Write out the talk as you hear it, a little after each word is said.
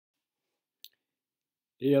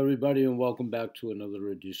Hey everybody, and welcome back to another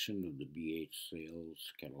edition of the BH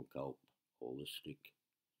Sales Kennel Kelp Holistic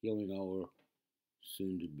Healing Hour,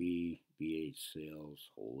 soon to be BH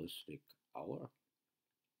Sales Holistic Hour,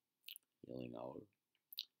 Healing Hour.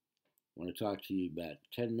 I want to talk to you about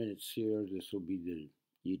 10 minutes here. This will be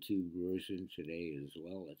the YouTube version today as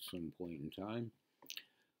well at some point in time. A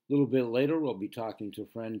little bit later, we'll be talking to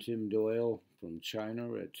friend Tim Doyle from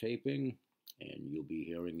China at taping, and you'll be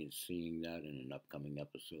hearing and seeing that in an upcoming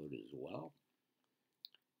episode as well.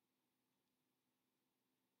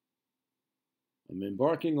 I'm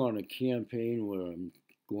embarking on a campaign where I'm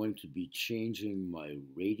going to be changing my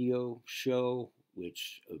radio show,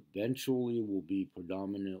 which eventually will be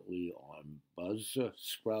predominantly on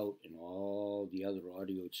Buzzsprout and all the other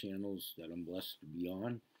audio channels that I'm blessed to be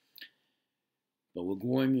on. But we're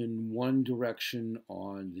going in one direction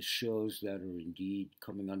on the shows that are indeed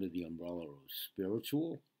coming under the umbrella of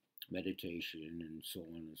spiritual, meditation, and so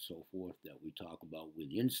on and so forth that we talk about with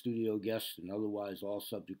in-studio guests and otherwise all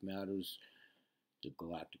subject matters, the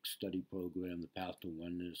Galactic Study Program, the Path to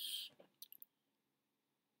Oneness.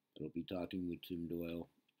 I'll be talking with Tim Doyle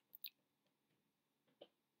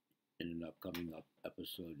in an upcoming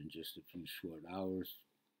episode in just a few short hours.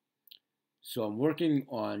 So I'm working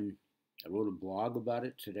on, I wrote a blog about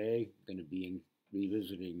it today. I'm going to be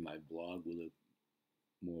revisiting my blog with a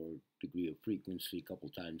more degree of frequency a couple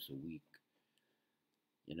times a week.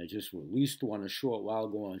 And I just released one a short while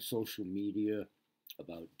ago on social media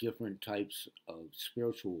about different types of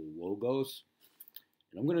spiritual logos.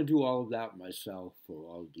 And I'm going to do all of that myself for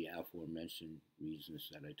all of the aforementioned reasons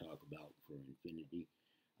that I talk about for Infinity.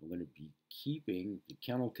 I'm going to be keeping the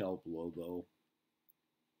Kennel Kelp logo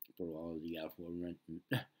for all of the aforementioned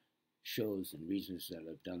shows and reasons that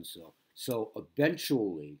I've done so. So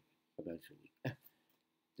eventually,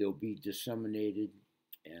 they'll be disseminated,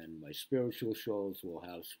 and my spiritual shows will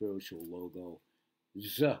have spiritual logo,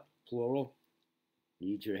 plural.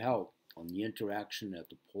 Need your help on the interaction at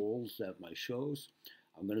the polls at my shows.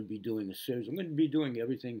 I'm going to be doing a series. I'm going to be doing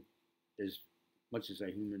everything as much as I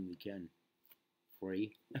humanly can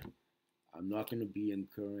free. I'm not going to be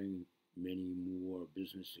incurring many more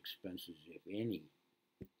business expenses, if any,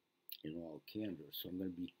 in all candor. So I'm going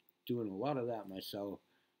to be doing a lot of that myself.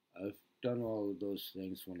 I've done all of those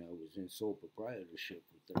things when I was in sole proprietorship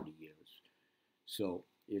for 30 years. So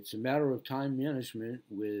it's a matter of time management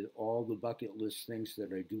with all the bucket list things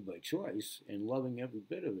that I do by choice and loving every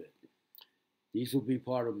bit of it. These will be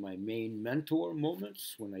part of my main mentor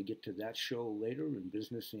moments when I get to that show later in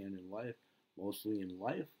business and in life, mostly in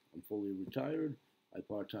life. I'm fully retired. I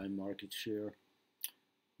part-time market share.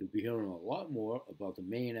 You'll be hearing a lot more about the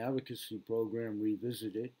main advocacy program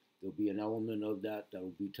revisited. There'll be an element of that that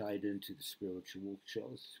will be tied into the spiritual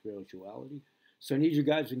shows, spirituality. So I need you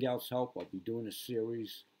guys and gals' help. I'll be doing a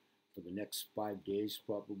series for the next 5 days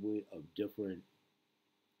probably of different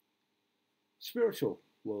spiritual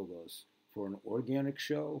logos for an organic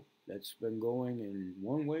show that's been going in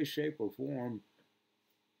one way, shape, or form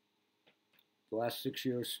the last 6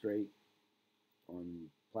 years straight on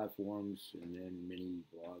platforms and then many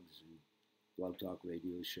blogs and blog talk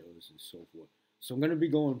radio shows and so forth. So I'm going to be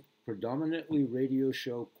going predominantly radio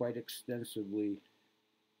show quite extensively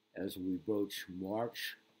as we broach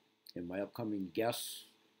March, and my upcoming guests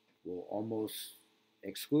will almost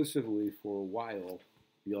exclusively for a while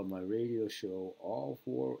be on my radio show, all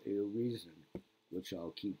for a reason, which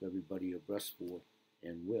I'll keep everybody abreast for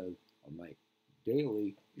and with on my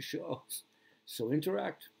daily shows. So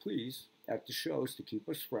interact, please, at the shows to keep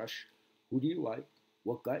us fresh. Who do you like?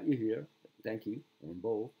 What got you here? Thank you on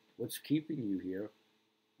both. What's keeping you here?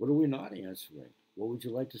 What are we not answering? What would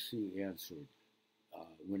you like to see answered?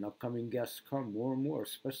 When upcoming guests come, more and more,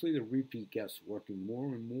 especially the repeat guests, working more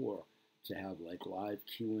and more to have like live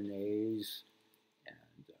Q&As.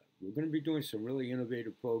 And we're going to be doing some really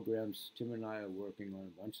innovative programs. Tim and I are working on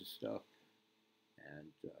a bunch of stuff.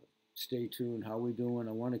 And stay tuned. How we doing?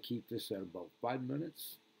 I want to keep this at about 5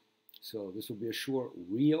 minutes. So this will be a short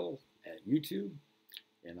reel at YouTube.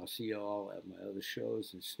 And I'll see you all at my other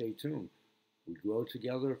shows. And stay tuned. We grow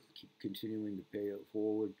together, keep continuing to pay it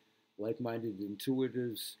forward. Like-minded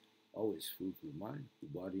intuitives, always food for the mind, the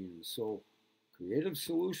body, and the soul. Creative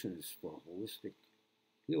solutions for holistic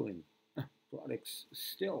healing products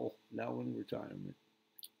still now in retirement.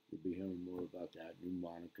 You'll be hearing more about that. New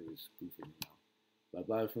monikers, goofing now.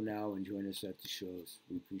 Bye-bye for now, and join us at the shows.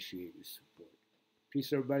 We appreciate your support.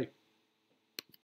 Peace, everybody.